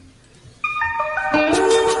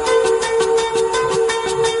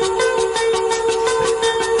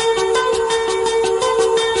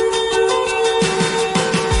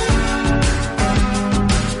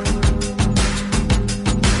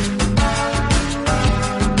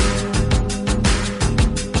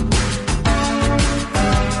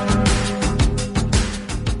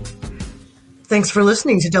Thanks for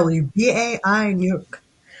listening to WBAI New York,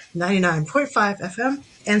 99.5 FM,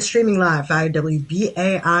 and streaming live via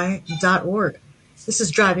WBAI.org. This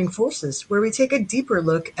is Driving Forces, where we take a deeper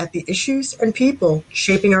look at the issues and people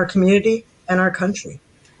shaping our community and our country.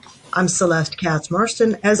 I'm Celeste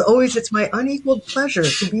Katz-Marston. As always, it's my unequaled pleasure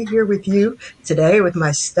to be here with you today with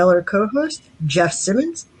my stellar co-host, Jeff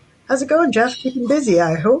Simmons. How's it going, Jeff? Keeping busy,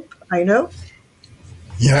 I hope. I know.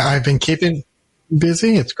 Yeah, I've been keeping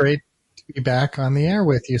busy. It's great to be back on the air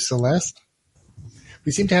with you, Celeste.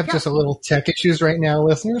 We seem to have just a little tech issues right now,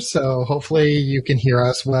 listeners, so hopefully you can hear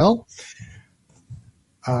us well.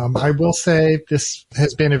 I will say this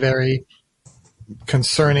has been a very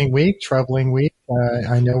concerning week, troubling week.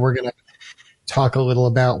 I know we're going to talk a little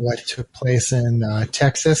about what took place in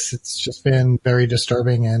Texas. It's just been very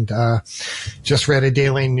disturbing, and just read a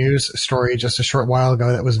daily news story just a short while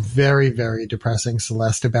ago that was very, very depressing,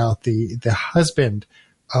 Celeste, about the husband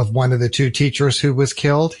of one of the two teachers who was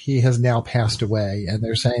killed. He has now passed away, and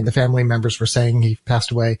they're saying the family members were saying he passed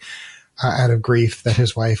away out of grief that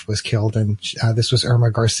his wife was killed. And this was Irma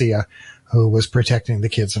Garcia, who was protecting the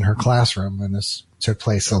kids in her classroom when this took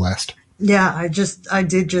place, Celeste. Yeah, I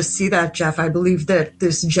did just see that, Jeff. I believe that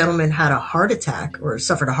this gentleman had a heart attack or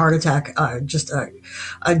suffered a heart attack just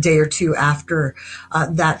a day or two after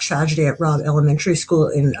that tragedy at Robb Elementary School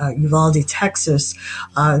in Uvalde, Texas.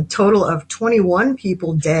 Total of 21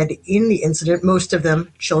 people dead in the incident, most of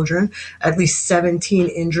them children, at least 17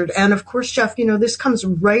 injured. And of course, Jeff, you know, this comes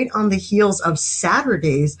right on the heels of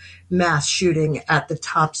Saturday's mass shooting at the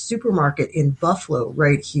Tops supermarket in Buffalo,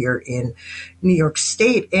 right here in New York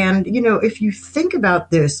State. And, you know, if you think about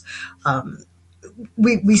this,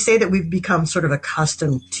 we say that we've become sort of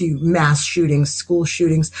accustomed to mass shootings, school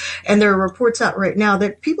shootings, and there are reports out right now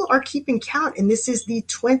that people are keeping count, and this is the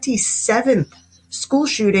 27th school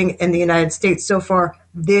shooting in the United States so far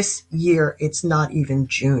this year. It's not even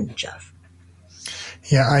June, Jeff.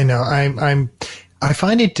 Yeah, I know. I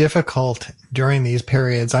find it difficult during these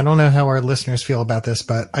periods. I don't know how our listeners feel about this,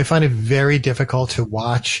 but I find it very difficult to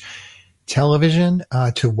watch television,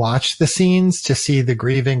 to watch the scenes, to see the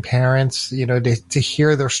grieving parents, you know, to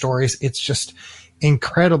hear their stories. It's just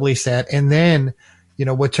incredibly sad. And then, you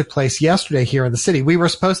know, what took place yesterday here in the city, we were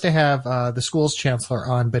supposed to have the school's chancellor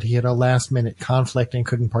on, but he had a last minute conflict and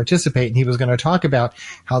couldn't participate. And he was going to talk about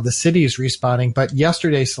how the city is responding. But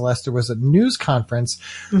yesterday, Celeste, there was a news conference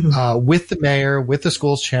with the mayor, with the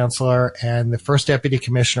school's chancellor, and the first deputy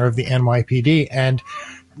commissioner of the NYPD. And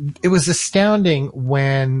it was astounding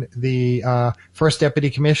when the first deputy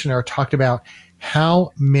commissioner talked about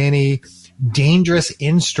how many dangerous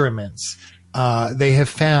instruments they have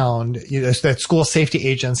found, you know, that school safety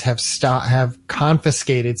agents have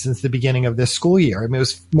confiscated since the beginning of this school year. I mean, it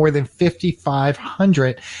was more than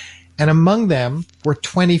 5,500, and among them were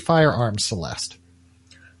 20 firearms, Celeste.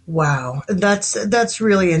 Wow, that's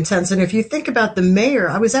really intense. And if you think about the mayor,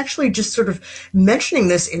 I was actually just sort of mentioning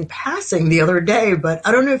this in passing the other day, but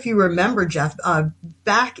I don't know if you remember, Jeff,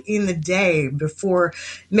 back in the day before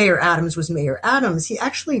Mayor Adams was Mayor Adams, he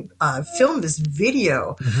actually filmed this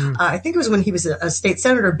video. I think it was when he was a state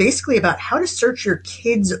senator, basically about how to search your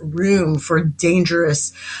kid's room for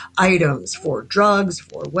dangerous items, for drugs,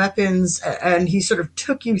 for weapons. And he sort of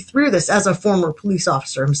took you through this as a former police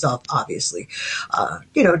officer himself, obviously,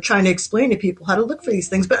 you know, trying to explain to people how to look for these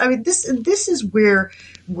things. But I mean, this is where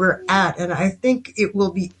we're at. And I think it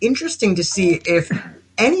will be interesting to see if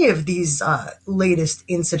any of these latest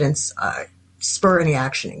incidents spur any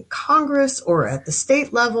action in Congress or at the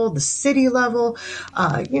state level, the city level.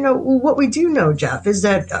 You know, what we do know, Jeff, is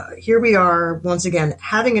that here we are once again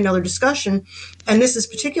having another discussion. And this is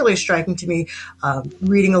particularly striking to me,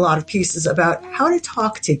 reading a lot of pieces about how to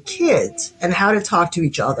talk to kids and how to talk to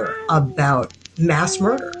each other about mass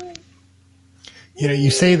murder. You know, you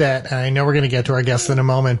say that, and I know we're going to get to our guests in a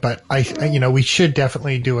moment, but you know, we should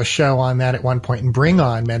definitely do a show on that at one point and bring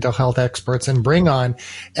on mental health experts and bring on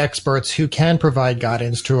experts who can provide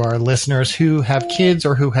guidance to our listeners who have kids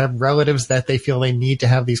or who have relatives that they feel they need to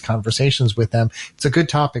have these conversations with them. It's a good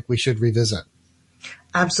topic we should revisit.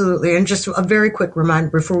 Absolutely. And just a very quick reminder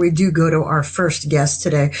before we do go to our first guest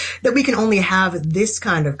today, that we can only have this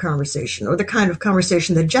kind of conversation or the kind of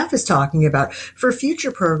conversation that Jeff is talking about for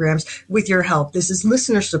future programs with your help. This is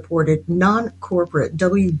listener supported, non-corporate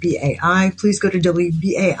WBAI. Please go to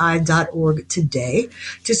WBAI.org today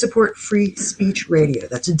to support free speech radio.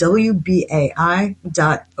 That's WBAI.org.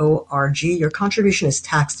 Your contribution is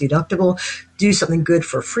tax deductible. Do something good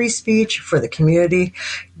for free speech, for the community.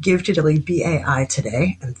 Give to WBAI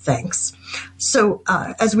today, and thanks. So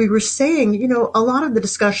as we were saying, a lot of the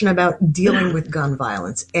discussion about dealing with gun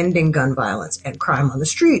violence, ending gun violence and crime on the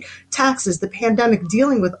street, taxes, the pandemic,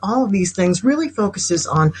 dealing with all of these things really focuses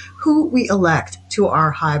on who we elect to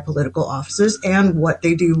our high political offices and what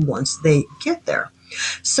they do once they get there.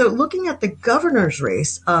 So looking at the governor's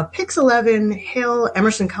race, Pix 11 Hale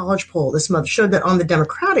Emerson College poll this month showed that on the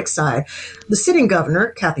Democratic side, the sitting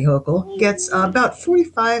governor, Kathy Hochul, gets about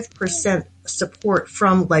 45% support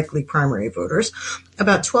from likely primary voters,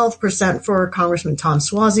 about 12% for Congressman Tom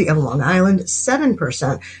Suozzi of Long Island,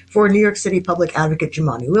 7% for New York City public advocate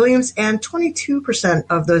Jumaane Williams, and 22%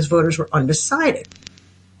 of those voters were undecided.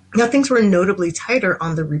 Now, things were notably tighter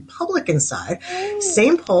on the Republican side.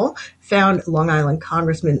 Same poll found Long Island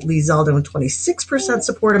Congressman Lee Zeldin with 26%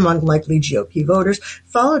 support among likely GOP voters,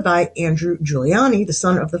 followed by Andrew Giuliani, the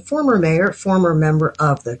son of the former mayor, former member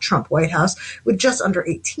of the Trump White House, with just under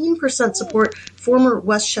 18% support, former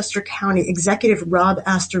Westchester County Executive Rob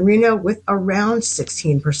Astorino with around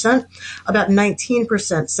 16%. About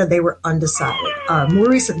 19% said they were undecided. More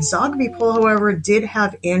recent Zogby poll, however, did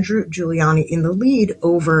have Andrew Giuliani in the lead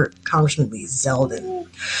over Congressman Lee Zeldin.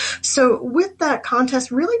 So with that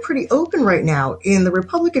contest really pretty open right now in the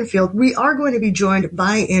Republican field, we are going to be joined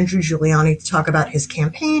by Andrew Giuliani to talk about his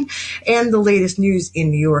campaign and the latest news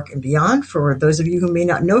in New York and beyond. For those of you who may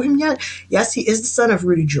not know him yet, yes, he is the son of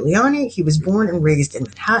Rudy Giuliani. He was born and raised in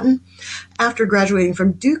Manhattan. After graduating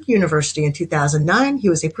from Duke University in 2009, he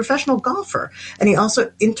was a professional golfer, and he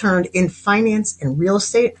also interned in finance and real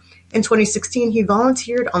estate. In 2016, he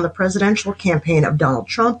volunteered on the presidential campaign of Donald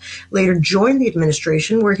Trump, later joined the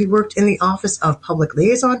administration where he worked in the Office of Public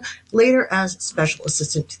Liaison, later as special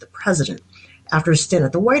assistant to the president. After a stint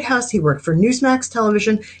at the White House, he worked for Newsmax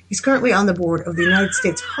Television. He's currently on the board of the United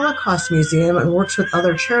States Holocaust Museum and works with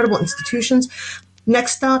other charitable institutions.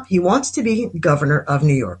 Next stop, he wants to be governor of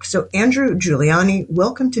New York. So Andrew Giuliani,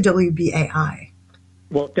 welcome to WBAI.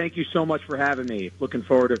 Well, thank you so much for having me. Looking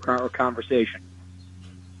forward to our conversation.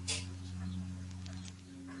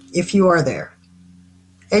 If you are there.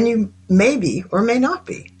 And you may be or may not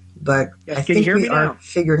be, but yes, I think we are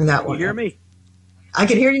figuring that one out. Can you hear me? I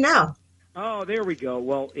can hear you now. Oh, there we go.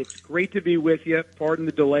 Well, it's great to be with you. Pardon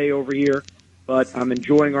the delay over here, but I'm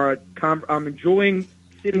enjoying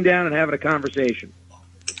sitting down and having a conversation.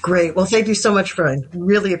 Great. Well, thank you so much, Brian.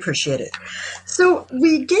 Really appreciate it. So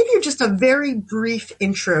we gave you just a very brief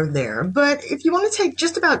intro there, but if you want to take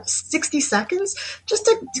just about 60 seconds just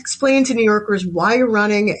to explain to New Yorkers why you're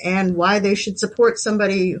running and why they should support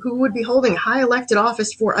somebody who would be holding high elected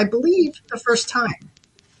office for, I believe, the first time.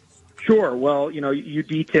 Sure. Well, you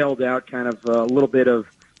detailed out kind of a little bit of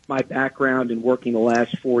my background in working the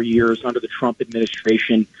last 4 years under the Trump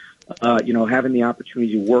administration. Having the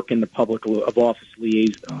opportunity to work in the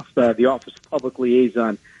the Office of Public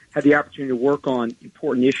Liaison, had the opportunity to work on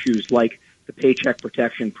important issues like the Paycheck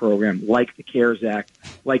Protection Program, like the CARES Act,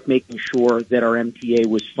 like making sure that our MTA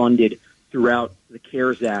was funded throughout the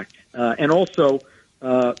CARES Act, and also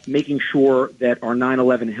making sure that our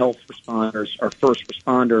 9/11 health responders, our first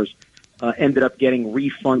responders, ended up getting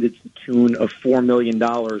refunded to the tune of $4 million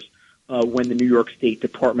when the New York State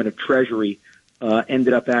Department of Treasury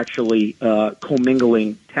ended up actually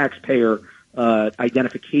commingling taxpayer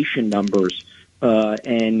identification numbers,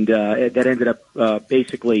 and that ended up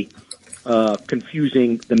basically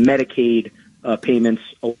confusing the Medicaid payments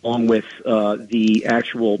along with the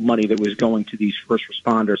actual money that was going to these first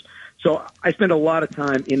responders. So I spent a lot of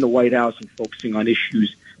time in the White House and focusing on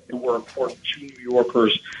issues that were important to New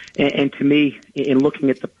Yorkers. And to me, in looking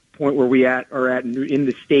at the point where we are at in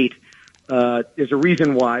the state, there's a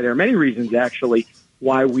reason why. There are many reasons, actually,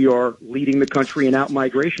 why we are leading the country in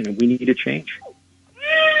out-migration, and we need a change.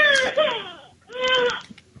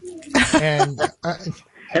 And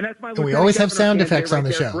that's my. We always have sound effects on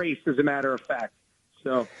the show. Grace, as a matter of fact.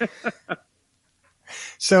 So.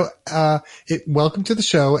 So, welcome to the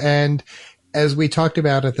show. And as we talked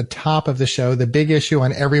about at the top of the show, the big issue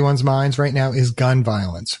on everyone's minds right now is gun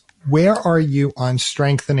violence. Where are you on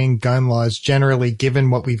strengthening gun laws generally,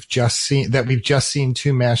 given what we've just seen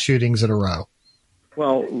 2 mass shootings in a row?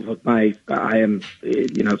 Well, look, I am,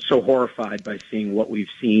 so horrified by seeing what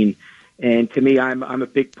we've seen. And to me, I'm a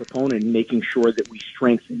big proponent in making sure that we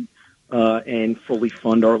strengthen and fully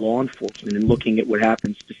fund our law enforcement, and looking at what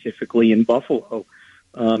happened specifically in Buffalo.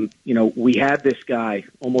 We had this guy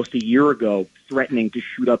almost a year ago threatening to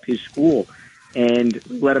shoot up his school and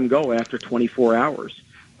let him go after 24 hours.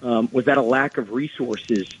 Was that a lack of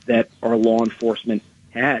resources that our law enforcement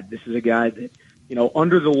had? This is a guy that,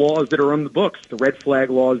 under the laws that are on the books, the red flag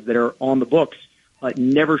laws that are on the books,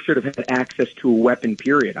 never should have had access to a weapon,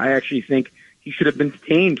 period. I actually think he should have been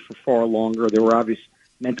detained for far longer. There were obvious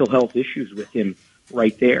mental health issues with him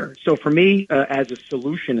right there. So for me, as a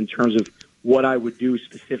solution in terms of what I would do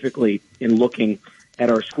specifically in looking at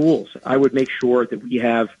our schools, I would make sure that we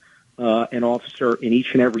have an officer in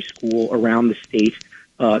each and every school around the state.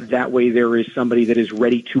 That way there is somebody that is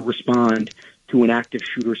ready to respond to an active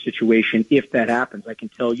shooter situation if that happens. I can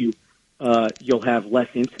tell you you'll have less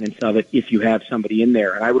incidents of it if you have somebody in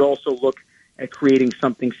there. And I would also look at creating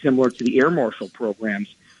something similar to the air marshal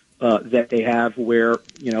programs that they have where,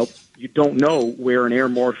 you don't know where an air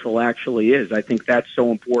marshal actually is. I think that's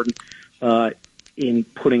so important in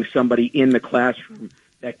putting somebody in the classroom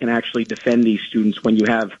that can actually defend these students when you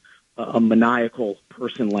have a maniacal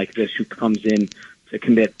person like this who comes in to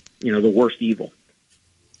commit, the worst evil.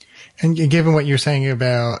 And given what you're saying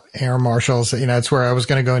about air marshals, that's where I was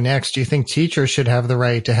going to go next. Do you think teachers should have the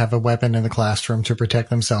right to have a weapon in the classroom to protect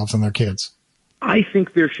themselves and their kids? I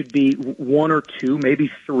think there should be one or two, maybe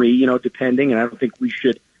three, depending, and I don't think we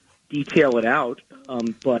should detail it out,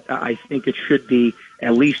 but I think it should be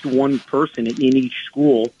at least one person in each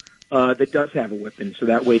school that does have a weapon, so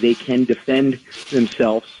that way they can defend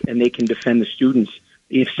themselves and they can defend the students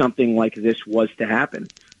if something like this was to happen.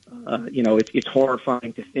 It's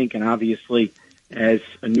horrifying to think, and obviously, as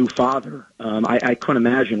a new father, I couldn't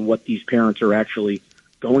imagine what these parents are actually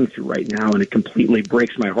going through right now, and it completely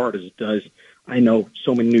breaks my heart as it does. I know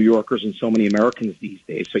so many New Yorkers and so many Americans these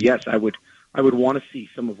days. So yes, I would want to see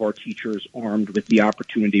some of our teachers armed with the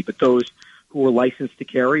opportunity, but those who are licensed to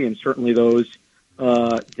carry, and certainly those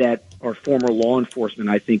that are former law enforcement,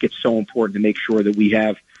 I think it's so important to make sure that we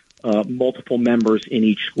have multiple members in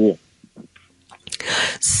each school.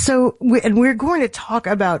 So, we're going to talk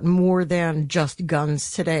about more than just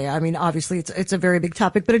guns today. I mean, obviously it's a very big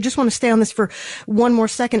topic, but I just want to stay on this for one more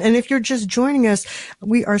second. And if you're just joining us,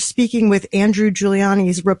 we are speaking with Andrew Giuliani.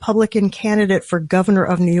 He's Republican candidate for governor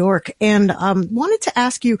of New York. And, wanted to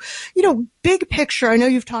ask you, big picture, I know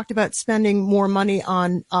you've talked about spending more money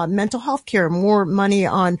on, mental health care, more money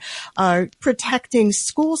on, protecting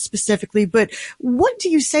schools specifically, but what do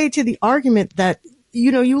you say to the argument that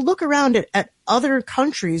you look around at other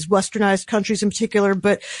countries, westernized countries in particular,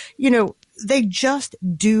 but, they just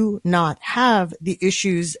do not have the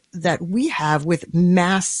issues that we have with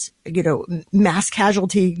mass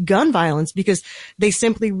casualty gun violence because they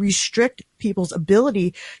simply restrict people's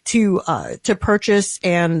ability to purchase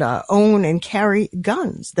and, own and carry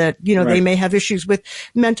guns that, Right. They may have issues with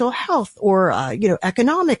mental health or,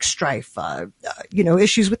 economic strife,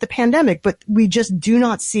 issues with the pandemic, but we just do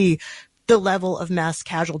not see the level of mass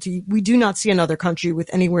casualty. We do not see another country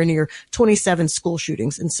with anywhere near 27 school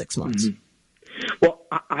shootings in 6 months. Mm-hmm. Well,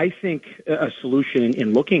 I think a solution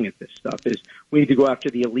in looking at this stuff is we need to go after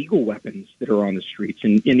the illegal weapons that are on the streets.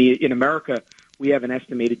 And in America, we have an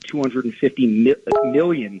estimated 250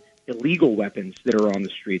 million illegal weapons that are on the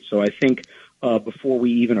streets. So I think before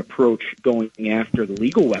we even approach going after the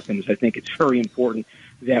legal weapons, I think it's very important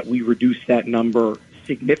that we reduce that number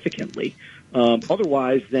significantly.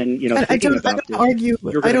 Otherwise, then, I don't argue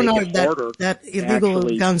that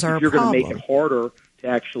illegal guns are a problem. You're going to make it harder to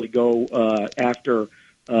actually go after,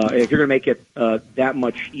 if you're going to make it that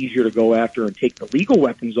much easier to go after and take the legal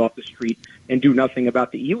weapons off the street and do nothing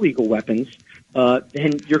about the illegal weapons,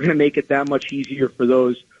 then you're going to make it that much easier for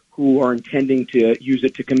those who are intending to use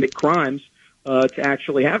it to commit crimes to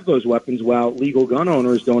actually have those weapons, while legal gun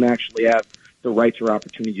owners don't actually have the rights or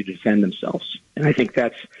opportunity to defend themselves. And I think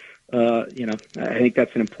that's I think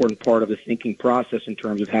that's an important part of the thinking process in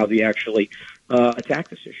terms of how they actually attack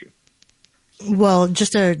this issue. Well,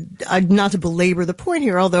 just not to belabor the point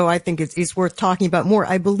here, although I think it's worth talking about more.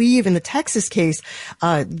 I believe in the Texas case,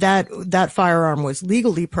 that firearm was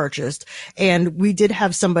legally purchased, and we did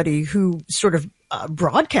have somebody who sort of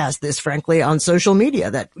broadcast this, frankly, on social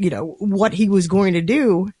media that, what he was going to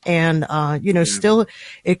do. And, still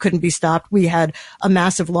it couldn't be stopped. We had a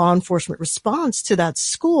massive law enforcement response to that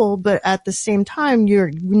school. But at the same time,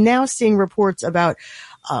 you're now seeing reports about,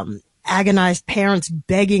 agonized parents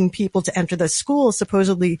begging people to enter the school.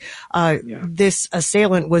 Supposedly, this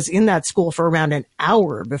assailant was in that school for around an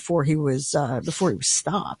hour before he was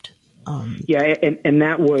stopped. And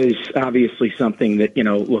that was obviously something that,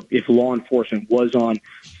 look, if law enforcement was on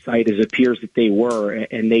site, as it appears that they were,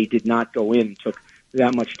 and they did not go in, took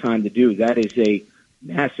that much time to do, that is a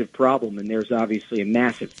massive problem. And there's obviously a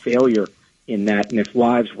massive failure in that. And if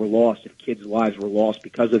lives were lost, if kids' lives were lost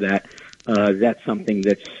because of that, that's something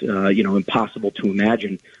that's, impossible to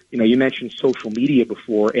imagine. You mentioned social media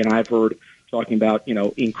before, and I've heard talking about,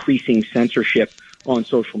 increasing censorship on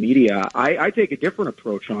social media. I take a different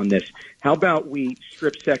approach on this. How about we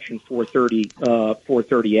strip Section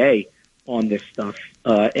 430A on this stuff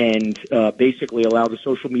and basically allow the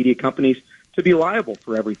social media companies to be liable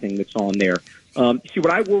for everything that's on there. See,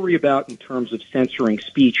 what I worry about in terms of censoring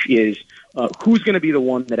speech is who's going to be the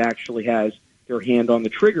one that actually has their hand on the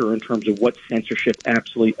trigger in terms of what censorship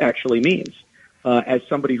actually means. As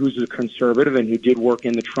somebody who's a conservative and who did work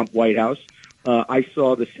in the Trump White House, I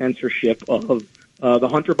saw the censorship of the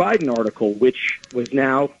Hunter Biden article, which was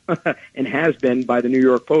now and has been by the New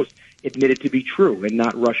York Post admitted to be true and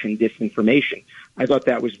not Russian disinformation. I thought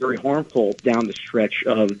that was very harmful down the stretch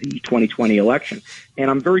of the 2020 election. And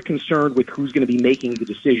I'm very concerned with who's going to be making the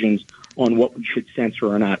decisions on what we should censor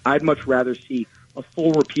or not. I'd much rather see a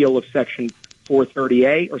full repeal of Section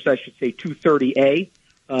 430A, or I should say 230A,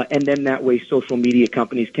 and then that way social media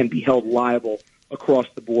companies can be held liable across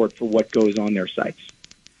the board for what goes on their sites.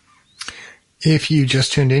 If you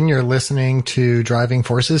just tuned in, you're listening to Driving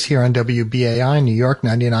Forces here on WBAI New York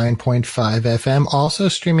 99.5 FM, also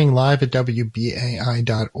streaming live at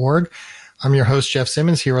WBAI.org. I'm your host, Jeff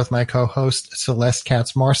Simmons, here with my co-host, Celeste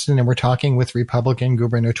Katz-Marston, and we're talking with Republican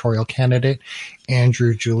gubernatorial candidate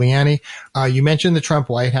Andrew Giuliani. You mentioned the Trump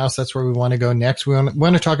White House. That's where we want to go next. We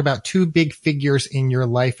want to talk about two big figures in your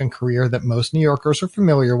life and career that most New Yorkers are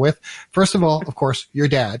familiar with. First of all, of course, your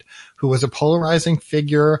dad, who was a polarizing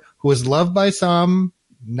figure, who was loved by some,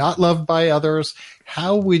 not loved by others.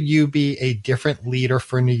 How would you be a different leader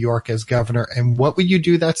for New York as governor, and what would you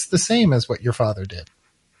do that's the same as what your father did?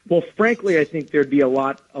 Well, frankly, I think there'd be a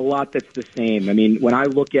lot that's the same. I mean, when I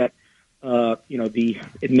look at, the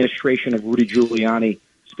administration of Rudy Giuliani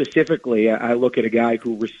specifically, I look at a guy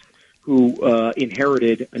who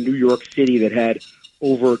inherited a New York City that had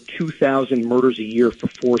over 2,000 murders a year for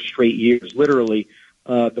 4 straight years, literally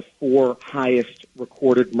the 4 highest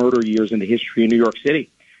recorded murder years in the history of New York City,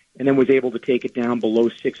 and then was able to take it down below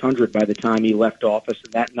 600 by the time he left office,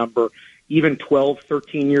 and that number, even 12,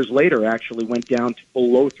 13 years later, actually went down to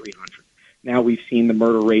below 300. Now we've seen the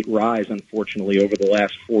murder rate rise, unfortunately, over the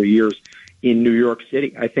last 4 years in New York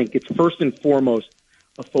City. I think it's first and foremost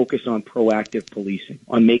a focus on proactive policing,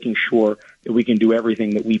 on making sure that we can do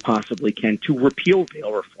everything that we possibly can to repeal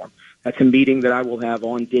bail reform. That's a meeting that I will have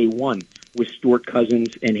on day one with Stuart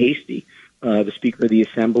Cousins and Hastie, the Speaker of the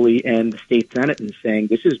Assembly and the State Senate, and saying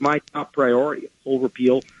this is my top priority, a full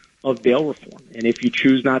repeal of bail reform. And if you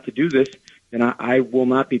choose not to do this, then I will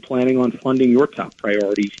not be planning on funding your top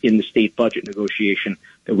priorities in the state budget negotiation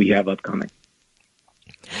that we have upcoming.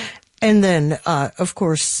 And then, of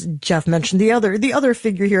course, Jeff mentioned the other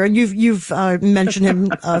figure here, and you've mentioned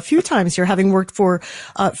him a few times here, having worked for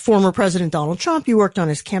former President Donald Trump. You worked on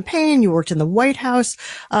his campaign. You worked in the White House.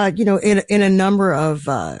 In a number of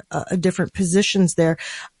different positions there.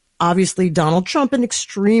 Obviously, Donald Trump, an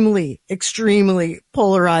extremely, extremely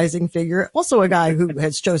polarizing figure, also a guy who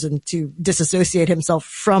has chosen to disassociate himself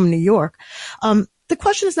from New York. The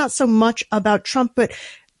question is not so much about Trump, but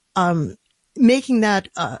making that,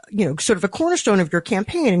 sort of a cornerstone of your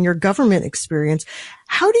campaign and your government experience.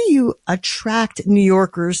 How do you attract New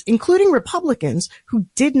Yorkers, including Republicans, who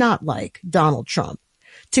did not like Donald Trump,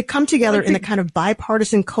 to come together in the kind of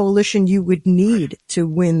bipartisan coalition you would need to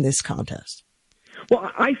win this contest?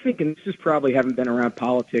 Well, I think, and this is probably having been around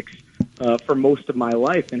politics for most of my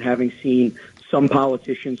life and having seen some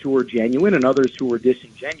politicians who were genuine and others who were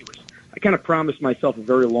disingenuous, I kind of promised myself a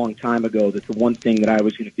very long time ago that the one thing that I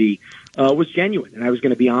was going to be was genuine, and I was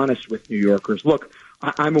going to be honest with New Yorkers. Look,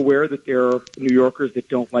 I'm aware that there are New Yorkers that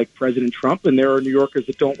don't like President Trump, and there are New Yorkers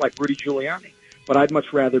that don't like Rudy Giuliani. But I'd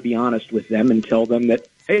much rather be honest with them and tell them that,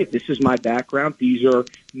 hey, this is my background. These are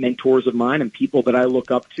mentors of mine and people that I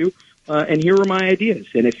look up to. And here are my ideas.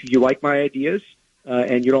 And if you like my ideas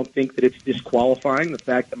and you don't think that it's disqualifying the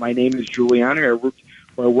fact that my name is Giuliani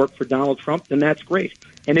or I work for Donald Trump, then that's great.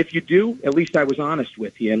 And if you do, at least I was honest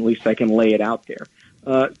with you, and at least I can lay it out there.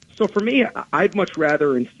 So for me, I'd much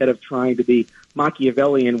rather, instead of trying to be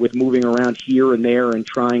Machiavellian with moving around here and there and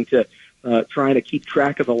trying to keep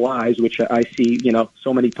track of the lies, which I see,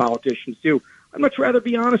 so many politicians do, I'd much rather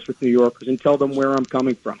be honest with New Yorkers and tell them where I'm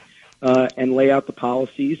coming from. And lay out the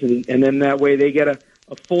policies, and then that way they get a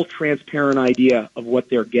full, transparent idea of what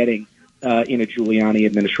they're getting in a Giuliani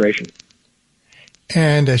administration.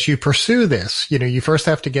 And as you pursue this, you first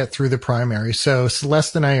have to get through the primary. So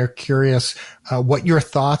Celeste and I are curious what your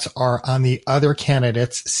thoughts are on the other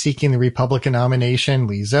candidates seeking the Republican nomination,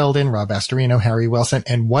 Lee Zeldin, Rob Astorino, Harry Wilson,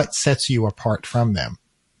 and what sets you apart from them?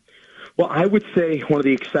 Well, I would say one of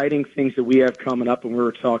the exciting things that we have coming up, and we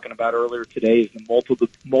were talking about earlier today, is the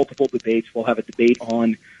multiple debates. We'll have a debate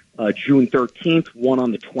on June 13th, one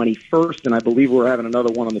on the 21st, and I believe we're having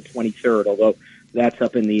another one on the 23rd, although that's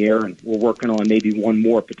up in the air, and we're working on maybe one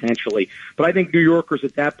more potentially. But I think New Yorkers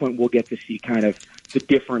at that point will get to see kind of the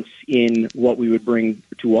difference in what we would bring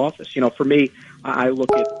to office. You know, for me, I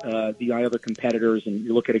look at the other competitors, and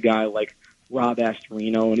you look at a guy like Rob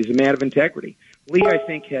Astorino, and he's a man of integrity. Lee, I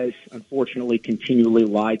think, has unfortunately continually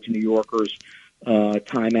lied to New Yorkers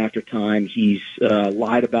time after time. He's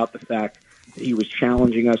lied about the fact that he was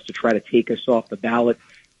challenging us to try to take us off the ballot,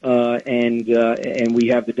 and we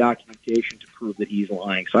have the documentation to prove that he's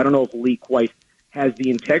lying. So I don't know if Lee quite has the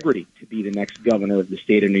integrity to be the next governor of the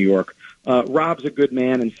state of New York. Rob's a good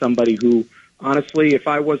man and somebody who, honestly, if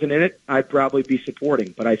I wasn't in it, I'd probably be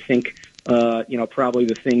supporting. But I think, probably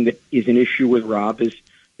the thing that is an issue with Rob is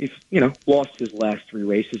lost his last three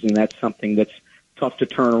races, and that's something that's tough to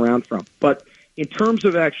turn around from. But in terms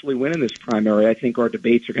of actually winning this primary, I think our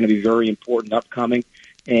debates are going to be very important upcoming,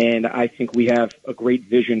 and I think we have a great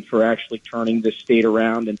vision for actually turning this state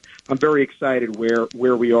around. And I'm very excited where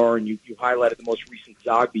we are, and you highlighted the most recent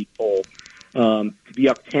Zogby poll. To be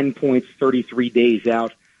up 10 points 33 days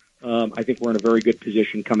out, I think we're in a very good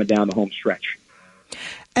position coming down the home stretch.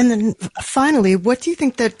 And then finally, what do you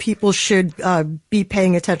think that people should be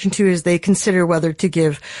paying attention to as they consider whether to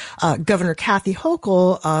give Governor Kathy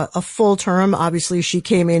Hochul a full term? Obviously, she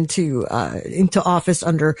came into office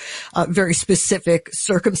under very specific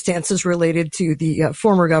circumstances related to the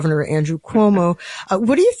former governor, Andrew Cuomo.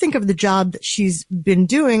 What do you think of the job that she's been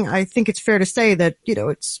doing? I think it's fair to say that,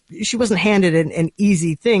 she wasn't handed an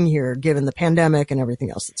easy thing here, given the pandemic and everything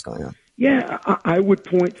else that's going on. Yeah, I would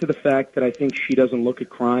point to the fact that I think she doesn't look at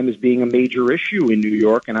crime as being a major issue in New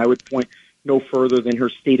York, and I would point no further than her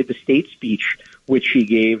State of the State speech, which she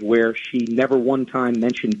gave, where she never one time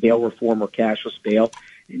mentioned bail reform or cashless bail,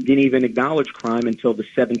 and didn't even acknowledge crime until the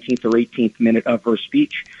 17th or 18th minute of her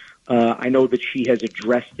speech. I know that she has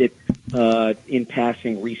addressed it in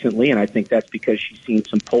passing recently, and I think that's because she's seen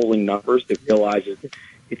some polling numbers that realizes that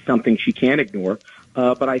it's something she can't ignore.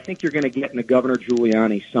 But I think you're going to get in a Governor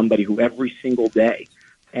Giuliani somebody who every single day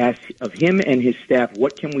asks of him and his staff,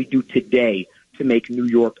 what can we do today to make New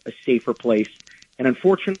York a safer place? And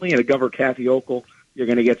unfortunately, in a Governor Kathy Hochul, you're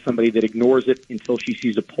going to get somebody that ignores it until she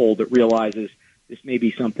sees a poll that realizes this may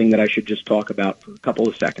be something that I should just talk about for a couple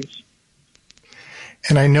of seconds.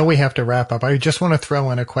 And I know we have to wrap up. I just want to throw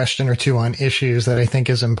in a question or two on issues that I think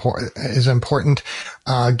is important,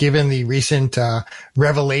 given the recent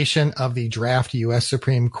revelation of the draft U.S.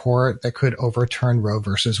 Supreme Court that could overturn Roe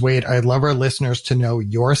versus Wade. I'd love our listeners to know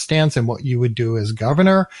your stance and what you would do as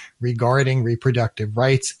governor regarding reproductive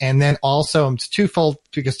rights. And then also, it's twofold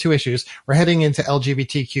because two issues. We're heading into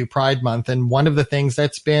LGBTQ Pride Month, and one of the things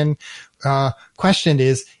that's been questioned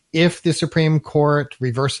is, if the Supreme Court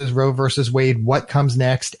reverses Roe versus Wade, what comes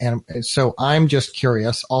next? And so I'm just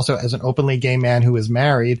curious, also as an openly gay man who is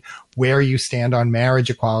married, where you stand on marriage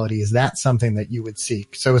equality. Is that something that you would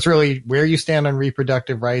seek? So it's really where you stand on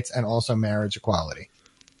reproductive rights and also marriage equality.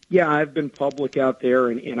 Yeah, I've been public out there,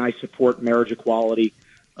 and I support marriage equality.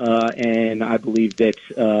 And I believe that,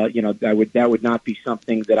 that would not be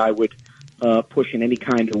something that I would push in any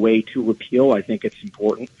kind of way to repeal. I think it's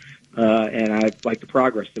important. And I like the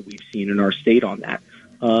progress that we've seen in our state on that.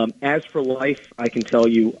 As for life, I can tell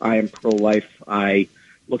you I am pro-life. I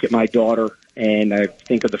look at my daughter, and I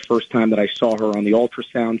think of the first time that I saw her on the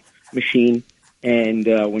ultrasound machine. And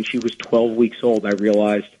when she was 12 weeks old, I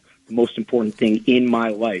realized the most important thing in my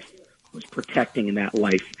life was protecting that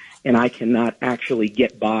life. And I cannot actually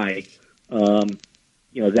get by,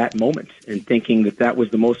 that moment and thinking that that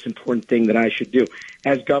was the most important thing that I should do.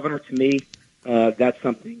 As governor, to me, that's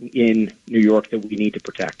something in New York that we need to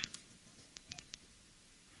protect.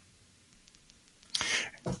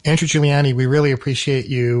 Andrew Giuliani, we really appreciate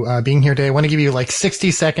you being here today. I want to give you like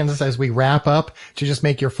 60 seconds as we wrap up to just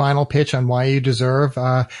make your final pitch on why you deserve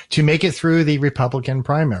to make it through the Republican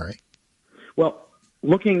primary. Well,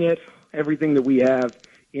 looking at everything that we have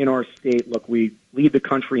in our state, look, we lead the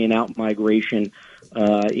country in out-migration,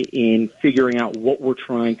 in figuring out what we're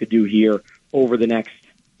trying to do here over the next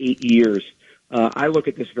 8 years. I look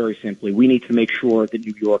at this very simply. We need to make sure that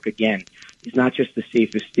New York, again, is not just the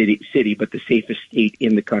safest city, but the safest state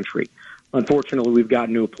in the country. Unfortunately, we've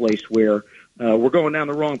gotten to a place where we're going down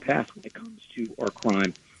the wrong path when it comes to our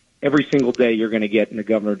crime. Every single day you're going to get in the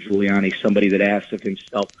Governor Giuliani somebody that asks of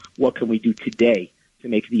himself, what can we do today to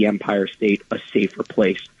make the Empire State a safer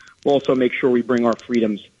place? We'll also make sure we bring our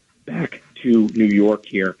freedoms back to New York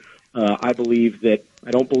here. I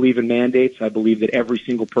don't believe in mandates. I believe that every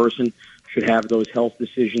single person should have those health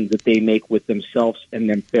decisions that they make with themselves and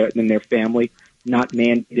their family, not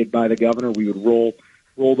mandated by the governor. We would roll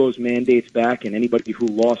roll those mandates back, and anybody who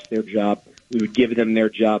lost their job, we would give them their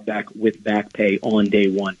job back with back pay on day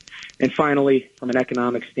one. And finally, from an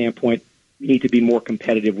economic standpoint, we need to be more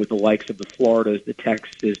competitive with the likes of the Floridas, the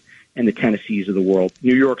Texas, and the Tennessees of the world.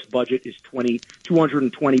 New York's budget is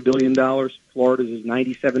 $220 billion. Florida's is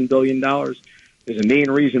 $97 billion. There's a main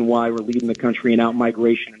reason why we're leading the country in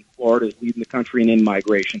out-migration, and Florida is leading the country in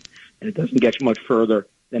in-migration. And it doesn't get much further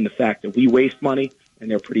than the fact that we waste money, and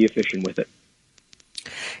they're pretty efficient with it.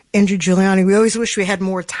 Andrew Giuliani, we always wish we had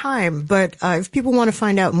more time, but if people want to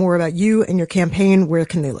find out more about you and your campaign, where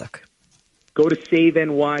can they look? Go to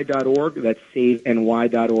SaveNY.org. That's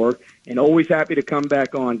SaveNY.org. And always happy to come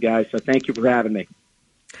back on, guys. So thank you for having me.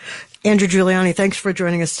 Andrew Giuliani, thanks for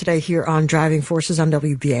joining us today here on Driving Forces on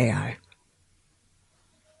WBAI.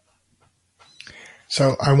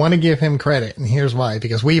 So I want to give him credit, and here's why.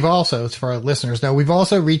 Because we've also, for our listeners know, we've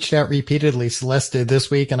also reached out repeatedly. Celeste did this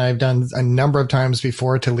week, and I've done a number of times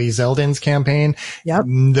before to Lee Zeldin's campaign. Yep.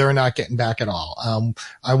 They're not getting back at all.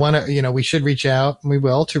 I want to, we should reach out, and we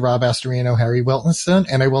will, to Rob Astorino, Harry Wilkinson.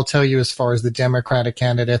 And I will tell you, as far as the Democratic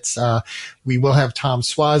candidates, we will have Tom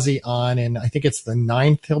Suozzi on, and I think it's the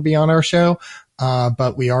 9th he'll be on our show.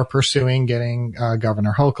 But we are pursuing getting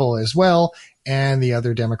Governor Hochul as well, and the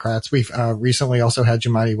other Democrats. We've recently also had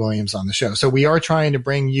Jumaane Williams on the show. So we are trying to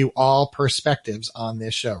bring you all perspectives on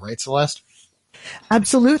this show, right, Celeste?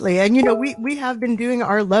 Absolutely. And, we have been doing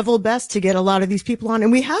our level best to get a lot of these people on,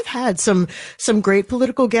 and we have had some great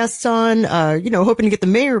political guests on, hoping to get the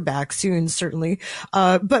mayor back soon, certainly.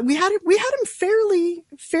 But we had him fairly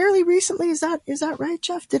recently. Is that right,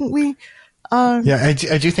 Jeff? Didn't we? Yeah,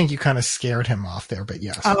 I do think you kind of scared him off there, but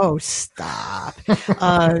yes. Oh, stop.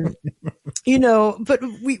 But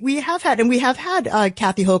we have had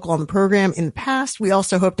Kathy Hochul on the program in the past. We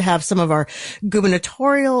also hope to have some of our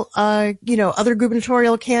gubernatorial, other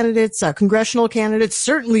gubernatorial candidates, congressional candidates.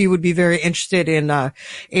 Certainly would be very interested in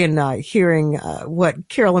hearing, what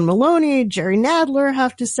Carolyn Maloney, Jerry Nadler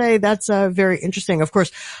have to say. That's, very interesting. Of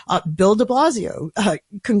course, Bill de Blasio,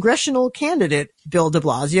 congressional candidate Bill de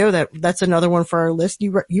Blasio. That's another one for our list.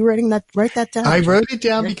 You write that down? I wrote it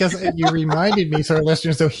down because you reminded me, so our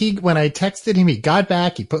listeners. So when I texted him, he got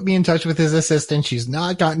back. He put me in touch with his assistant. She's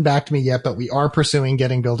not gotten back to me yet, but we are pursuing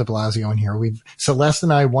getting Bill de Blasio in here. Celeste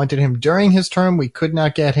and I wanted him during his term. We could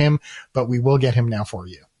not get him, but we will get him now for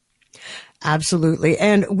you. Absolutely.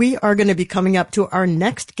 And we are going to be coming up to our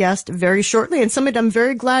next guest very shortly, and somebody I'm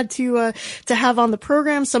very glad to have on the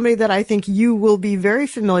program, somebody that I think you will be very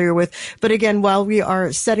familiar with. But again, while we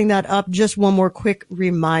are setting that up, just one more quick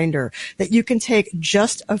reminder that you can take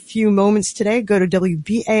just a few moments today. Go to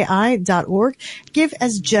WBAI.org. Give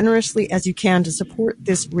as generously as you can to support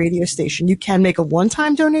this radio station. You can make a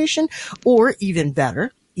one-time donation, or even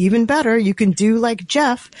better, you can do like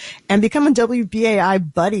Jeff and become a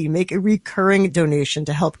WBAI buddy. Make a recurring donation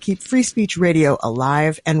to help keep free speech radio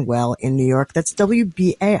alive and well in New York. That's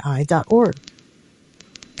WBAI.org.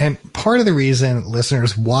 And part of the reason,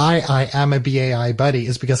 listeners, why I am a BAI buddy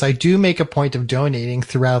is because I do make a point of donating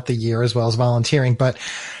throughout the year as well as volunteering. But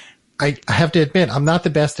I have to admit, I'm not the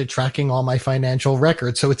best at tracking all my financial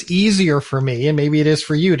records. So it's easier for me, and maybe it is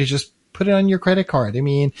for you, to just put it on your credit card. I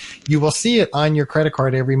mean, you will see it on your credit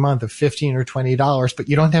card every month of $15 or $20, but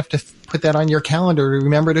you don't have to put that on your calendar to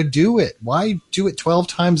remember to do it. Why do it 12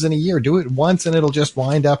 times in a year? Do it once and it'll just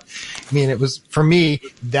wind up. I mean, for me,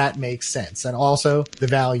 that makes sense. And also the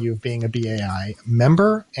value of being a BAI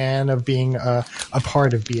member and of being a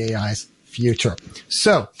part of BAI's future.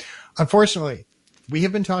 So, unfortunately, we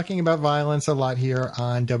have been talking about violence a lot here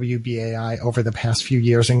on WBAI over the past few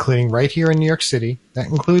years, including right here in New York City. That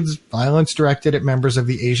includes violence directed at members of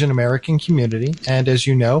the Asian American community. And as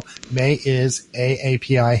you know, May is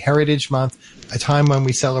AAPI Heritage Month, a time when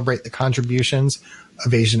we celebrate the contributions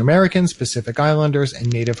of Asian Americans, Pacific Islanders, and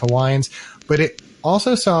Native Hawaiians. But it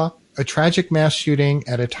also saw a tragic mass shooting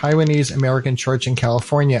at a Taiwanese American church in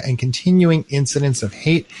California and continuing incidents of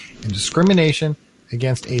hate and discrimination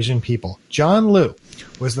against Asian people. John Liu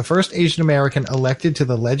was the first Asian American elected to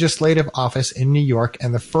the legislative office in New York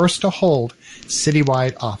and the first to hold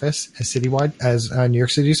citywide office as New York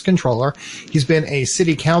City's controller. He's been a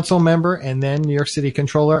city council member and then New York City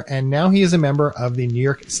controller, and now he is a member of the New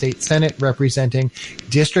York State Senate representing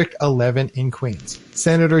District 11 in Queens.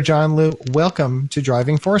 Senator John Liu, welcome to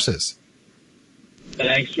Driving Forces.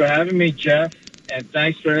 Thanks for having me, Jeff, and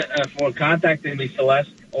thanks for contacting me,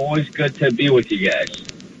 Celeste. Always good to be with you guys.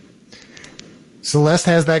 Celeste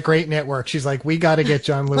has that great network. She's like, we got to get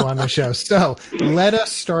John Liu on the show. So let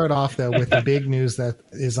us start off, though, with the big news that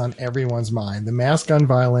is on everyone's mind. The mass gun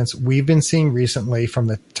violence we've been seeing recently, from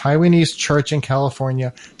the Taiwanese church in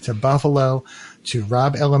California to Buffalo to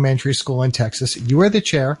Robb Elementary School in Texas. You are the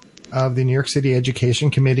chair of the New York City Education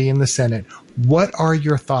Committee in the Senate. What are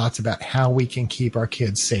your thoughts about how we can keep our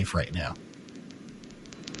kids safe right now?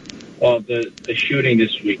 Well, the shooting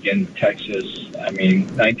this week in Texas,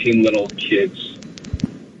 19 little kids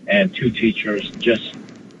and 2 teachers, just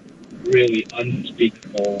really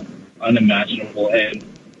unspeakable, unimaginable.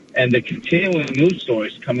 And the continuing news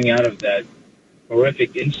stories coming out of that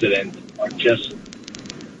horrific incident are just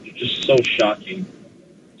so shocking.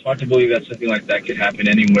 It's hard to believe that something like that could happen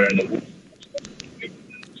anywhere in the world, especially in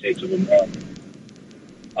the States of America.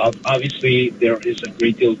 Obviously, there is a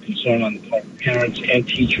great deal of concern on the part of parents and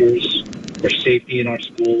teachers for safety in our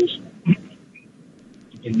schools.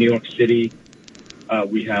 In New York City,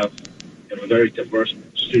 we have a very diverse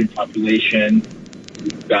student population.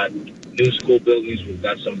 We've got new school buildings. We've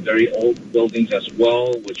got some very old buildings as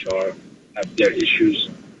well, which have their issues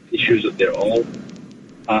of their own.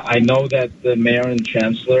 I know that the mayor and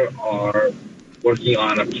chancellor are working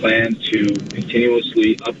on a plan to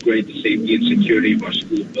continuously upgrade the safety and security of our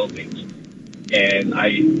school buildings. And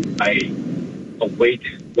I await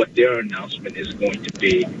what their announcement is going to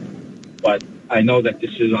be. But I know that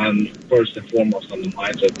this is first and foremost on the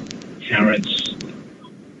minds of parents.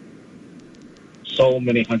 So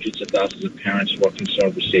many hundreds of thousands of parents who are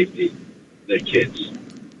concerned with safety of their kids.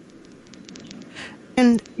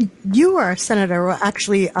 And you are, Senator,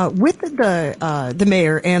 actually with the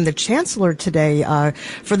mayor and the chancellor today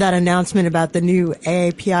for that announcement about the new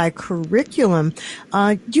AAPI curriculum.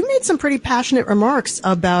 You made some pretty passionate remarks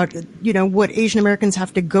about, what Asian Americans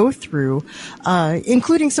have to go through,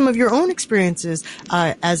 including some of your own experiences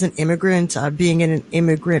as an immigrant, being in an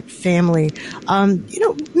immigrant family.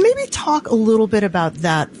 Maybe talk a little bit about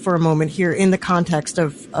that for a moment here in the context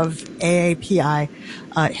of AAPI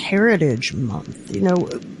Heritage Month.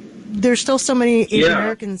 There's still so many Asian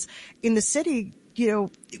Americans in the city.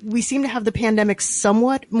 We seem to have the pandemic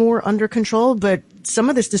somewhat more under control, but some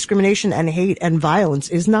of this discrimination and hate and violence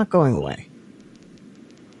is not going away.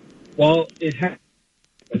 Well,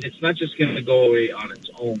 it's not just going to go away on its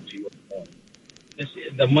own, to your point.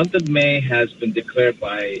 The month of May has been declared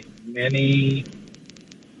by many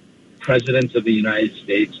presidents of the United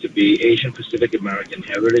States to be Asian Pacific American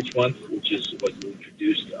Heritage Month, which is what you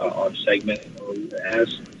introduced our segment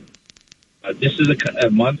as. This is a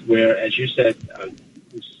month where, as you said,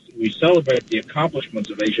 we celebrate the accomplishments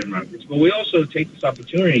of Asian Americans, but we also take this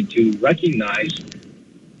opportunity to recognize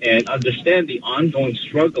and understand the ongoing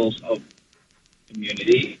struggles of the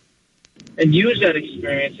community and use that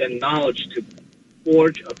experience and knowledge to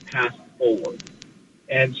forge a path forward.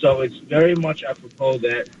 And so it's very much apropos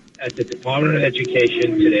that at the Department of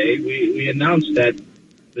Education today, we announced that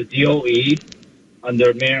the DOE,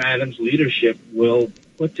 under Mayor Adams' leadership, will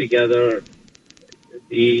put together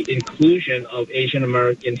the inclusion of Asian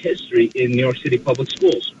American history in New York City public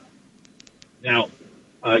schools. Now,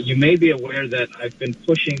 you may be aware that I've been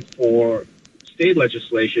pushing for state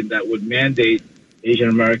legislation that would mandate Asian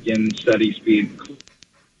American studies be included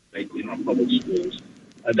in our public schools.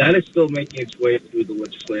 That is still making its way through the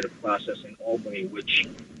legislative process in Albany, which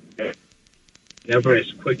never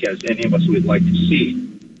as quick as any of us would like to see.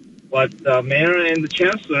 But the mayor and the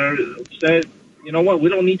chancellor said, you know what, we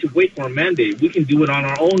don't need to wait for a mandate. We can do it on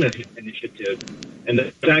our own initiative. And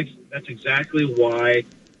that's exactly why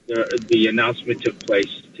the announcement took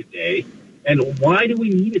place today. And why do we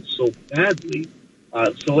need it so badly?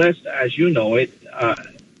 Celeste, as you know it,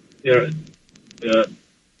 there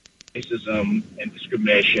racism and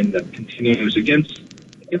discrimination that continues against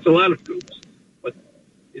a lot of groups. But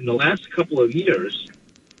in the last couple of years,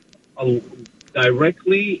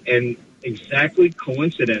 directly and exactly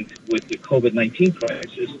coincident with the COVID-19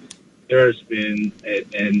 crisis, there has been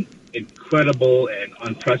an incredible and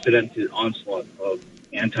unprecedented onslaught of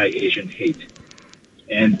anti-Asian hate.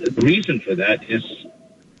 And the reason for that is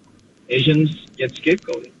Asians get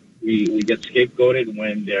scapegoated. We get scapegoated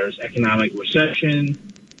when there's economic recession.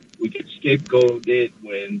 We get scapegoated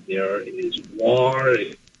when there is war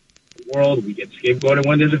in the world. We get scapegoated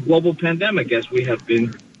when there's a global pandemic, as we have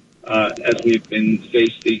been facing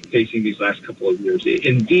these last couple of years.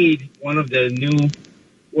 Indeed, one of the new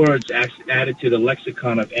words added to the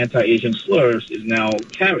lexicon of anti-Asian slurs is now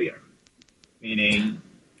carrier, meaning,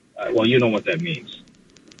 well, you know what that means.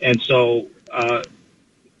 And so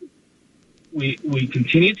we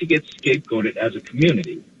continue to get scapegoated as a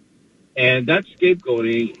community. And that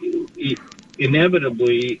scapegoating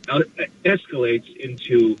inevitably escalates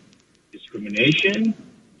into discrimination,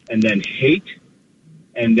 and then hate,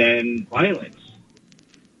 and then violence.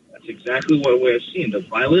 That's exactly what we're seeing. The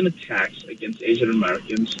violent attacks against Asian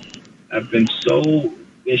Americans have been so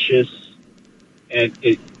vicious, and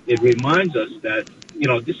it reminds us that, you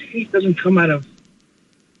know, this hate doesn't come out of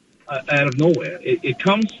nowhere. It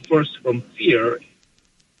comes first from fear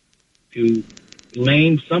to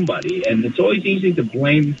blame somebody, and it's always easy to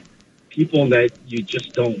blame people that you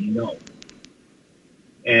just don't know.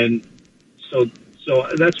 And so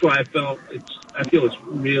that's why I feel it's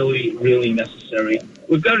really, really necessary.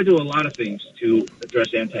 We've got to do a lot of things to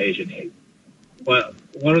address anti-Asian hate, but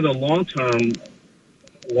one of the long-term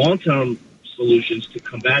solutions to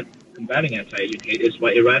combating anti-Asian hate is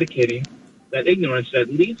by eradicating that ignorance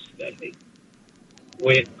that leads to that hate.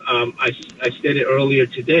 When I stated earlier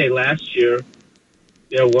today, last year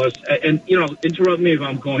there was, and you know, interrupt me if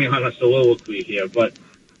I'm going on a soliloquy here, but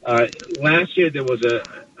last year there was a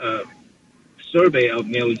survey of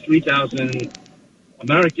nearly 3,000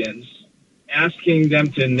 Americans asking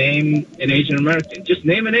them to name an Asian American. Just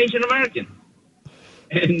name an Asian American.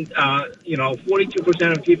 And, you know,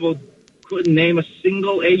 42% of people couldn't name a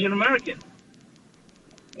single Asian American.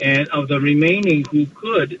 And of the remaining who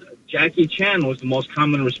could, Jackie Chan was the most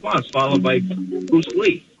common response, followed by Bruce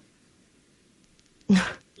Lee.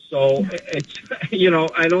 So it's, you know,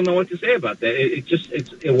 I don't know what to say about that.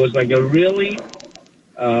 It was like a really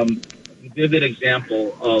vivid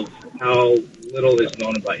example of how little is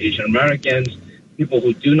known about Asian Americans. People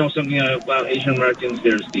who do know something about Asian Americans,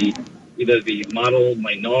 there's either the model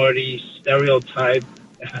minority stereotype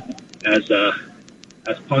as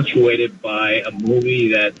punctuated by a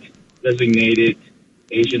movie that designated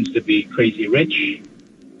Asians to be crazy rich,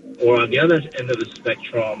 or on the other end of the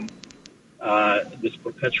spectrum, this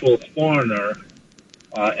perpetual foreigner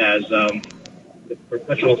as the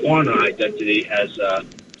perpetual foreigner identity as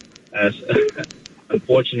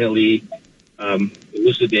unfortunately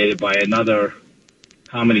elucidated by another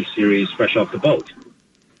comedy series, Fresh Off the Boat.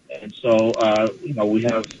 And so, you know, we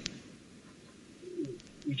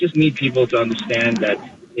just need people to understand that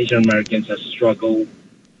Asian Americans have struggled,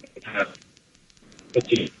 have put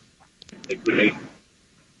together the great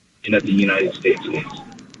that the United States is.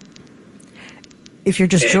 If you're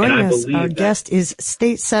just joining us, our guest is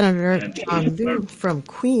State Senator John Liu from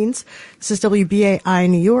Queens. This is WBAI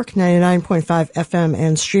New York, 99.5 FM,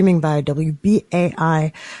 and streaming by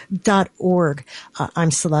WBAI.org.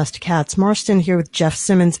 I'm Celeste Katz Marston here with Jeff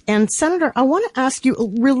Simmons. And Senator, I want to ask you,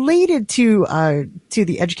 related to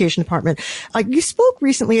the Education Department, you spoke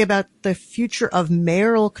recently about the future of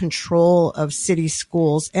mayoral control of city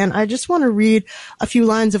schools. And I just want to read a few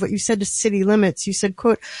lines of what you said to City Limits. You said,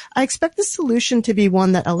 quote, "I expect the solution to be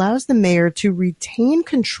one that allows the mayor to retain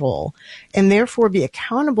control and therefore be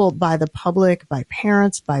accountable by the public, by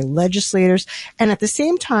parents, by legislators, and at the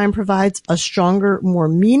same time provides a stronger, more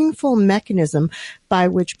meaningful mechanism by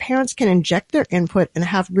which parents can inject their input and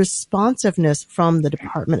have responsiveness from the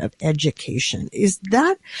Department of Education." Is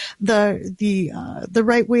that the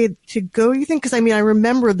right way to go, you think? Because, I mean, I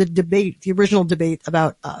remember the original debate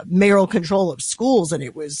about mayoral control of schools, and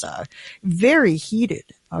it was very heated.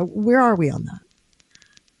 Where are we on that?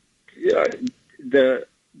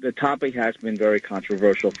 The topic has been very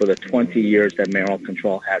controversial for the 20 years that mayoral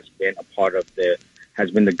control has been a part of the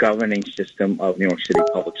governing system of New York City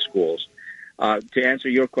public schools. To answer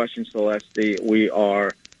your question, Celeste, we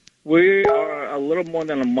are a little more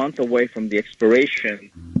than a month away from the expiration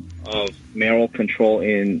of mayoral control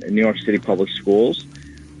in New York City public schools,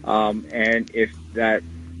 and if that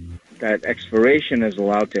expiration is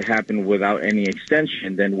allowed to happen without any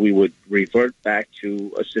extension, then we would revert back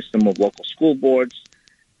to a system of local school boards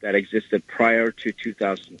that existed prior to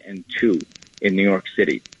 2002 in New York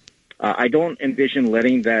City. I don't envision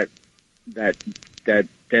letting that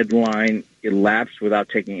deadline elapse without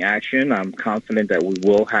taking action. I'm confident that we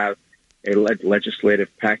will have a legislative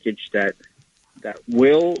package that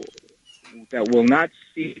will not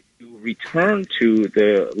seek to return to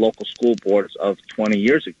the local school boards of 20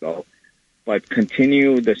 years ago, but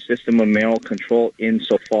continue the system of mayoral control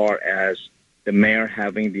insofar as the mayor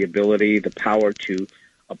having the ability, the power to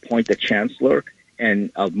appoint the chancellor and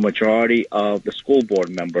a majority of the school board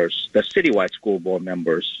members, the citywide school board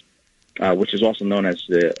members, which is also known as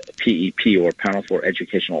the PEP, or Panel for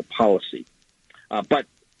Educational Policy. But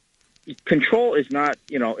control is not,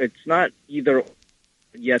 it's not either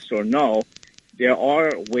yes or no. There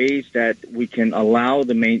are ways that we can allow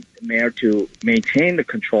the mayor to maintain the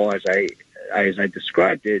control as I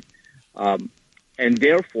described it, and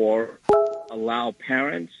therefore allow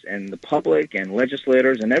parents and the public and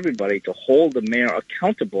legislators and everybody to hold the mayor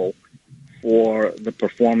accountable for the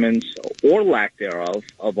performance or lack thereof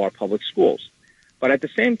of our public schools. But at the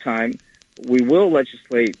same time, we will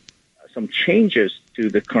legislate some changes to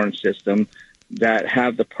the current system that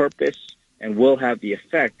have the purpose and will have the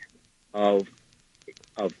effect of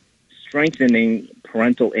strengthening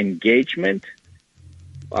parental engagement,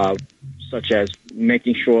 such as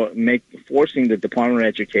forcing the Department of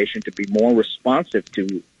Education to be more responsive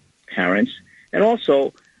to parents, and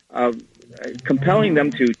also compelling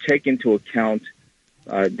them to take into account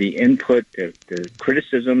the input, the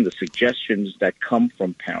criticism, the suggestions that come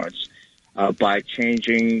from parents by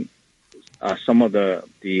changing some of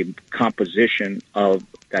the composition of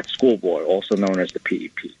that school board, also known as the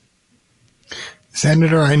PEP.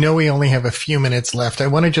 Senator, I know we only have a few minutes left. I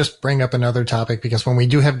want to just bring up another topic because when we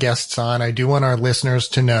do have guests on, I do want our listeners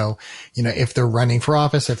to know, if they're running for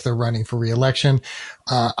office, if they're running for re-election.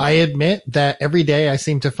 I admit that every day I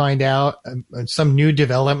seem to find out some new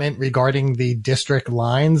development regarding the district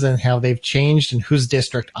lines and how they've changed and whose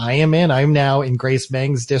district I am in. I'm now in Grace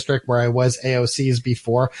Meng's district where I was AOC's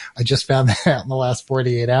before. I just found that out in the last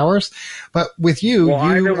 48 hours. But with you,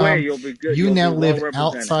 either way, you'll be good. You now live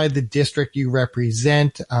outside the district you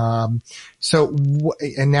represent. And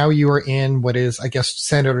now you are in what is, I guess,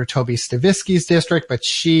 Senator Toby Stavisky's district, but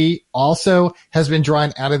she also has been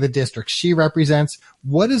drawn out of the district she represents.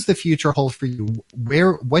 What does the future hold for you?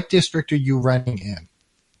 What district are you running in?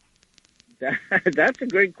 That's a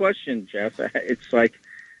great question, Jeff. It's like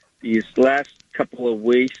these last couple of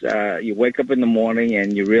weeks, you wake up in the morning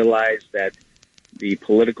and you realize that the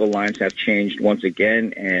political lines have changed once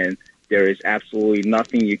again, and there is absolutely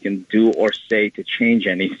nothing you can do or say to change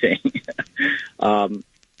anything.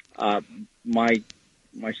 My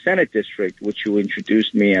Senate district, which you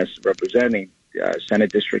introduced me as representing,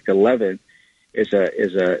 Senate District 11, is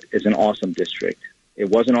an awesome district. It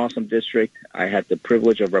was an awesome district. I had the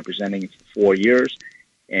privilege of representing it for 4 years,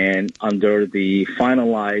 and under the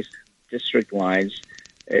finalized district lines,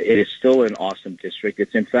 it is still an awesome district.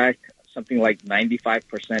 It's in fact something like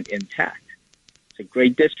 95% intact. It's a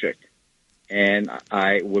great district, and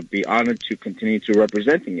I would be honored to continue to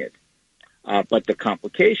representing it. But the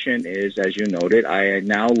complication is, as you noted, I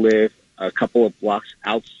now live a couple of blocks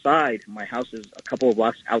outside. My house is a couple of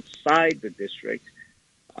blocks outside the district,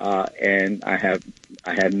 and I had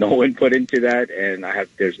no input into that, and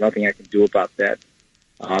there's nothing I can do about that.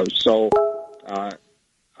 So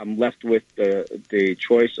I'm left with the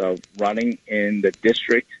choice of running in the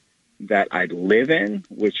district that I live in,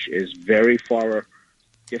 which is very far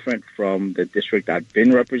different from the district I've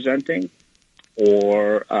been representing,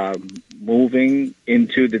 or moving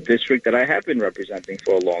into the district that I have been representing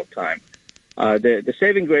for a long time. The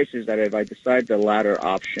saving grace is that if I decide the latter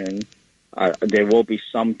option, there will be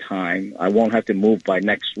some time. I won't have to move by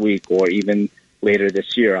next week or even later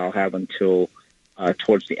this year. I'll have until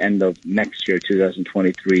towards the end of next year,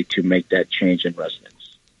 2023, to make that change in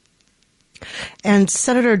residence. And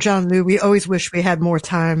Senator John Liu, we always wish we had more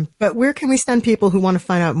time, but where can we send people who want to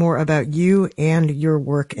find out more about you and your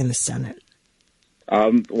work in the Senate?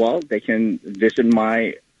 Well, they can visit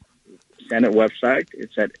my Senate website.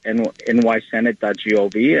 It's at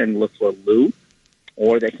nysenate.gov and look for Liu,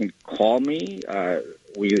 or they can call me.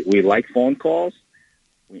 We like phone calls.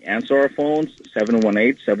 We answer our phones,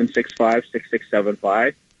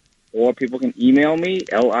 718-765-6675, or people can email me,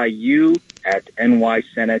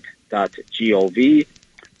 liu@nysenate.gov,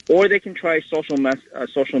 or they can try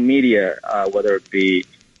social media, whether it be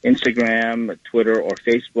Instagram, Twitter, or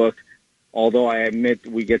Facebook. Although I admit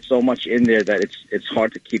we get so much in there that it's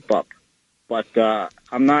hard to keep up, but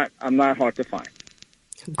I'm not hard to find.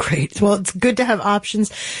 Great. Well, it's good to have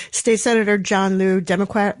options. State Senator John Liu,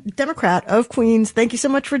 Democrat of Queens. Thank you so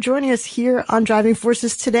much for joining us here on Driving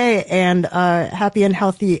Forces today, and happy and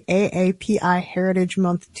healthy AAPI Heritage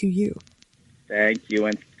Month to you. Thank you,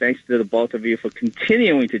 and thanks to the both of you for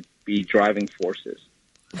continuing to be driving forces.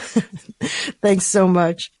 Thanks so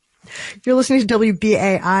much. You're listening to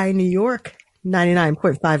WBAI New York,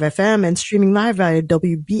 99.5 FM, and streaming live via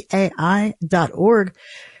WBAI.org.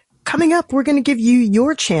 Coming up, we're going to give you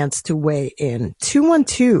your chance to weigh in.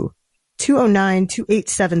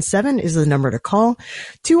 212-209-2877 is the number to call.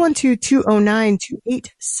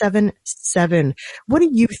 212-209-2877. What do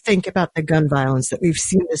you think about the gun violence that we've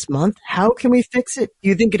seen this month? How can we fix it? Do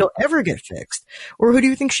you think it'll ever get fixed? Or who do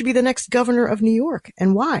you think should be the next governor of New York,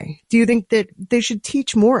 and why? Do you think that they should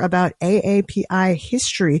teach more about AAPI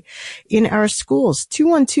history in our schools?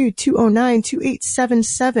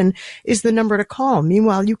 212-209-2877 is the number to call.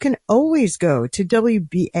 Meanwhile, you can always go to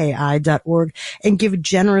WBAI.org and give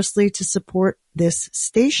generously to support this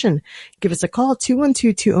station. Give us a call,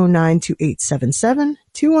 212-209-2877,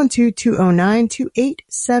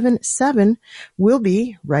 212-209-2877. We'll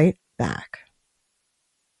be right back.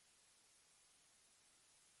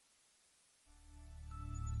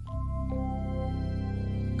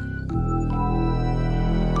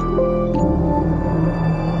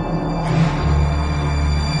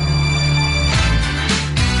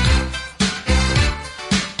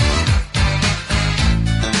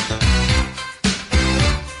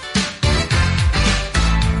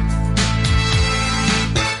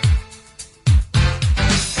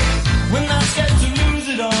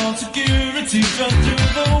 Security run through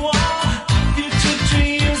the wall. Future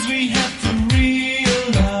dreams we have to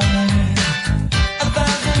realize.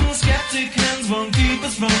 1,000 skeptic hands won't keep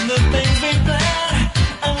us from the things we plan,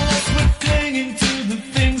 unless we're clinging to the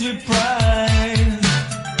things we prize.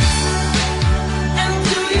 And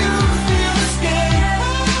do you feel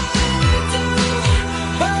scared?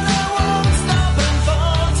 But I won't stop and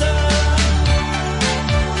falter.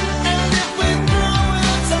 And if we throw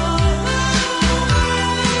it all,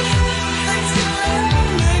 things can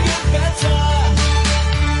only get better.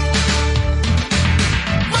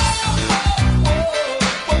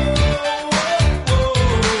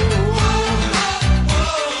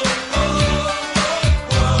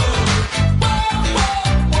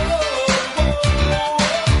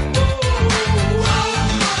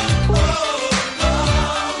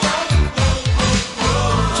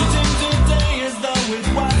 Cheating today as though it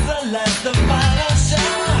was the last, the final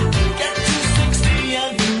show. Get to 60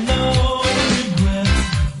 and you know regret.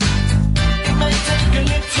 It may take a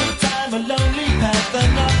little time, a lonely path,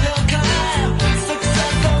 an uphill climb.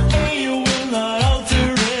 Success only, you will not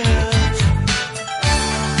alter it.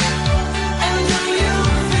 And do you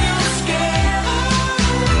feel scared?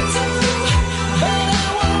 But I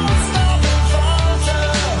won't stop and falter.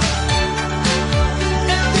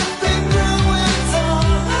 And if we throw it all,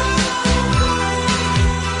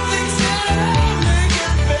 things can only get better. And do you feel scared? But I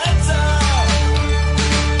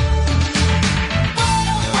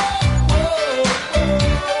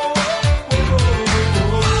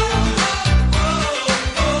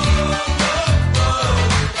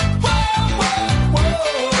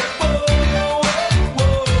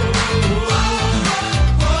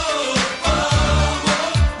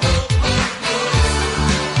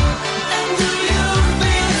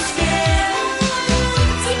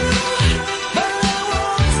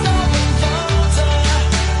won't stop and falter.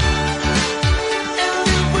 And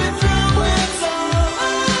if we throw it all,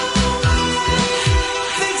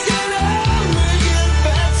 things can only get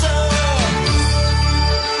better.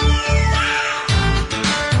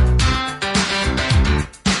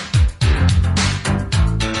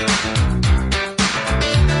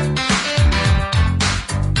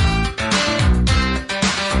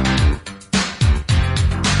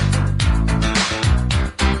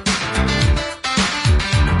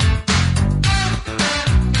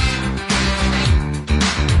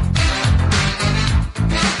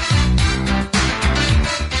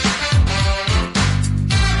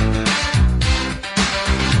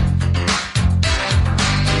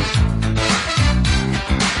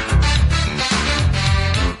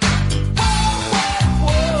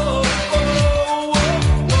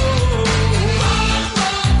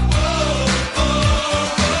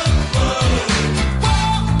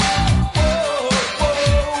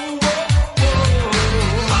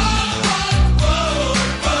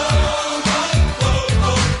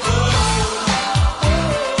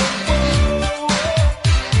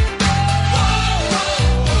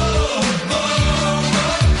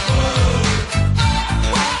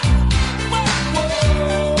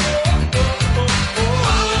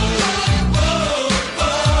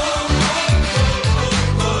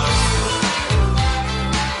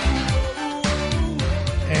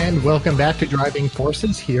 And welcome back to Driving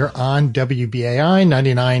Forces here on WBAI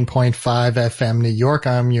 99.5 FM New York.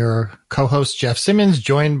 I'm your co-host, Jeff Simmons,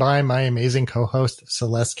 joined by my amazing co-host,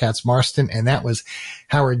 Celeste Katz-Marston, and that was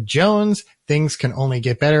Howard Jones, Things Can Only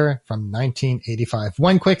Get Better from 1985.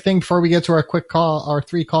 One quick thing before we get to our quick call, our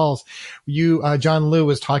three calls. John Liu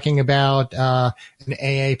was talking about an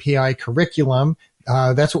AAPI curriculum.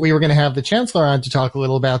 That's what we were going to have the chancellor on to talk a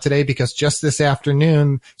little about today, because just this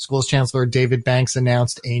afternoon, Schools Chancellor David Banks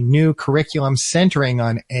announced a new curriculum centering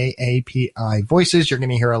on AAPI voices. You're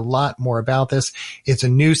going to hear a lot more about this. It's a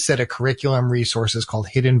new set of curriculum resources called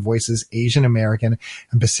Hidden Voices, Asian American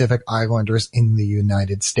and Pacific Islanders in the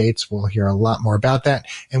United States. We'll hear a lot more about that.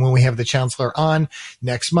 And when we have the chancellor on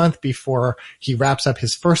next month, before he wraps up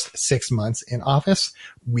his first 6 months in office,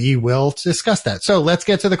 we will discuss that. So let's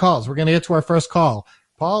get to the calls. We're going to get to our first call.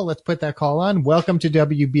 Paul, let's put that call on. Welcome to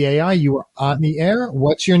WBAI. You are on the air.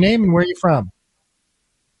 What's your name and where are you from?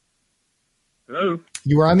 Hello.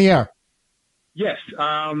 You are on the air. Yes.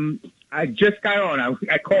 I just got on.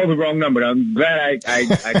 I called the wrong number. I'm glad I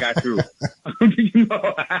got through. You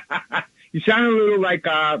know, you sound a little like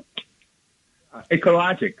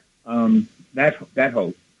Ecologic. That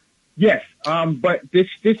host. Yes. But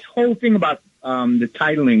this whole thing about the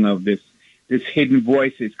titling of this hidden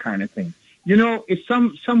voices kind of thing. You know, it's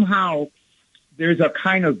somehow there's a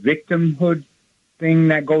kind of victimhood thing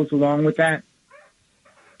that goes along with that.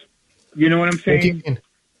 You know what I'm saying?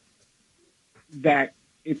 That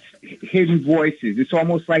it's hidden voices. It's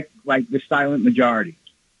almost like the silent majority.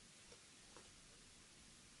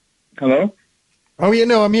 Hello? Oh, yeah,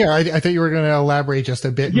 no, I'm here. I thought you were going to elaborate just a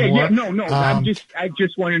bit more. Yeah, no. I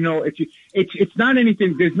just want to know if it's not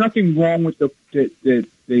anything. There's nothing wrong with the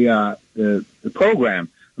program.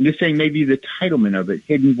 I'm just saying maybe the titlement of it,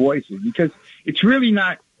 Hidden Voices, because it's really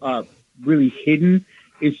not really hidden.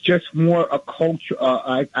 It's just more a culture.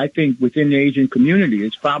 I think within the Asian community,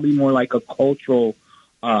 it's probably more like a cultural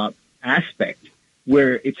aspect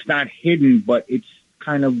where it's not hidden, but it's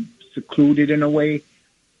kind of secluded in a way.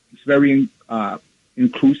 It's very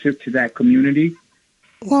inclusive to that community.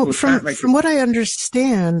 Well, from what I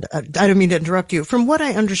understand, I don't mean to interrupt you. From what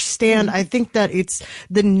I understand, I think that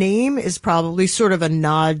the name is probably sort of a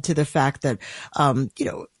nod to the fact that,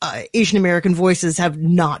 Asian American voices have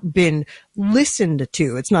not been listened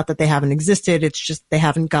to. It's not that they haven't existed. It's just they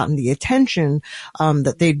haven't gotten the attention,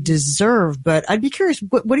 that they deserve. But I'd be curious,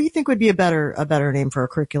 what do you think would be a better name for a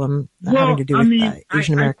curriculum having to do with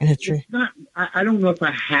Asian American history? I don't know if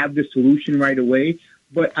I have the solution right away,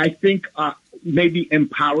 but I think, maybe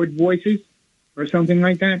empowered voices or something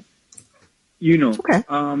like that, okay.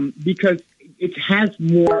 Because it has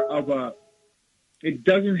more of it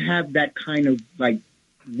doesn't have that kind of like,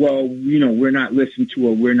 well, we're not listened to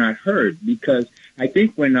or we're not heard, because I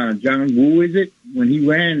think when John Woo, when he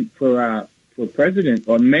ran for president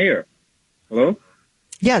or mayor, hello?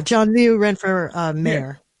 Yeah, John Woo ran for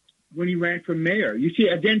mayor. Yeah. When he ran for mayor, you see,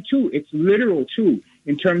 again, too, it's literal, too,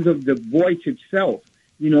 in terms of the voice itself.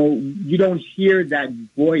 You don't hear that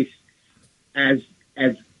voice as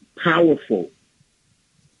powerful.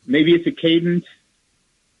 Maybe it's a cadence,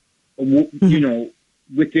 within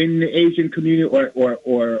the Asian community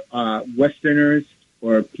or Westerners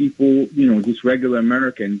or people, just regular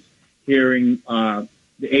Americans hearing the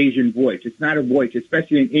Asian voice. It's not a voice,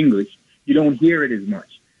 especially in English. You don't hear it as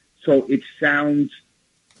much. So it sounds,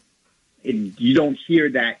 you don't hear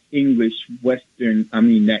that English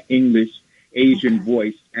that English Asian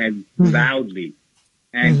voice as loudly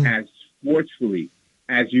and as forcefully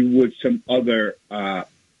as you would some other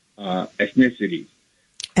ethnicities.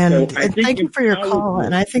 And thank you for your call.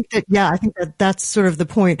 And I think that that's sort of the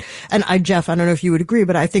point. And Jeff, I don't know if you would agree,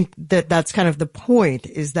 but I think that that's kind of the point,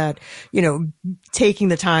 is that, taking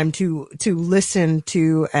the time to listen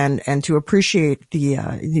to and to appreciate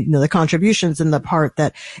the contributions and the part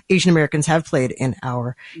that Asian Americans have played in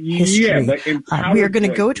our history. Yeah, we are going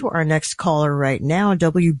to go to our next caller right now.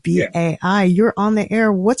 WBAI, You're on the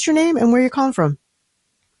air. What's your name and where are you calling from?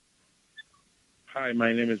 Hi,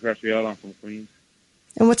 my name is Rafael. I'm from Queens.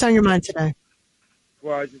 And what's on your mind today?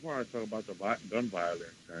 Well, I just want to talk about the gun violence.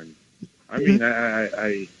 And I mean,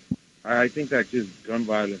 I think that just gun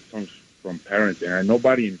violence comes from parenting, and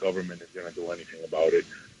nobody in government is going to do anything about it.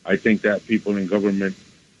 I think that people in government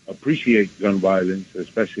appreciate gun violence,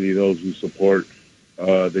 especially those who support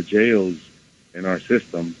the jails in our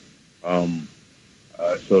system.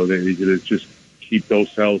 So they just keep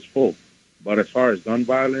those cells full. But as far as gun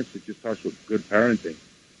violence, it just starts with good parenting.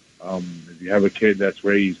 If you have a kid that's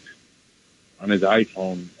raised on his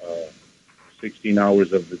iPhone 16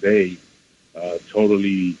 hours of the day,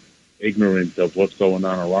 totally ignorant of what's going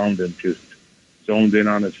on around him, just zoned in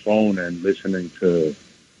on his phone and listening to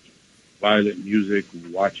violent music,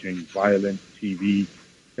 watching violent TV,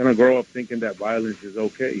 going to grow up thinking that violence is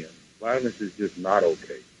okay. And violence is just not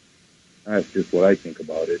okay. That's just what I think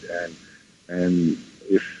about it. And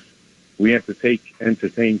if we have to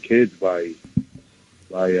entertain kids by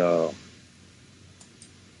I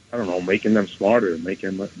don't know, making them smarter,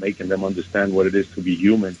 making them understand what it is to be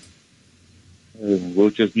human, we'll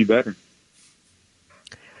just be better.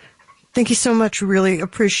 Thank you so much. Really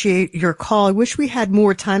appreciate your call. I wish we had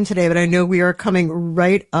more time today, but I know we are coming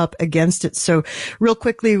right up against it. So real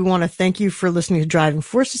quickly, we want to thank you for listening to Driving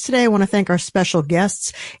Forces today. I want to thank our special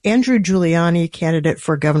guests, Andrew Giuliani, candidate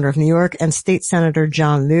for governor of New York, and State Senator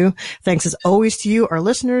John Liu. Thanks as always to you, our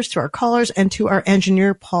listeners, to our callers, and to our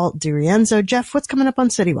engineer, Paul DiRienzo. Jeff, what's coming up on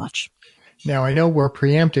City Watch? Now, I know we're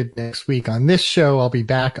preempted next week on this show. I'll be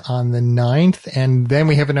back on the 9th. And then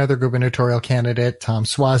we have another gubernatorial candidate, Tom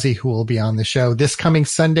Suozzi, who will be on the show. This coming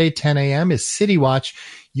Sunday, 10 a.m. is City Watch.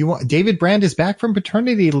 David Brand is back from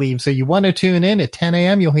paternity leave. So you want to tune in at 10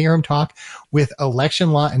 a.m. You'll hear him talk with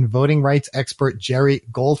election law and voting rights expert Jerry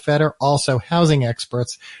Goldfeder, also housing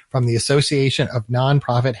experts from the Association of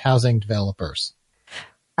Nonprofit Housing Developers.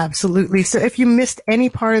 Absolutely. So if you missed any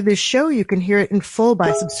part of this show, you can hear it in full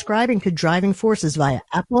by subscribing to Driving Forces via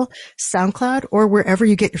Apple, SoundCloud, or wherever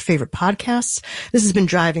you get your favorite podcasts. This has been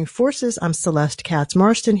Driving Forces. I'm Celeste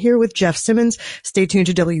Katz-Marston here with Jeff Simmons. Stay tuned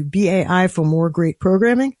to WBAI for more great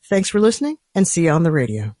programming. Thanks for listening, and see you on the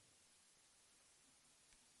radio.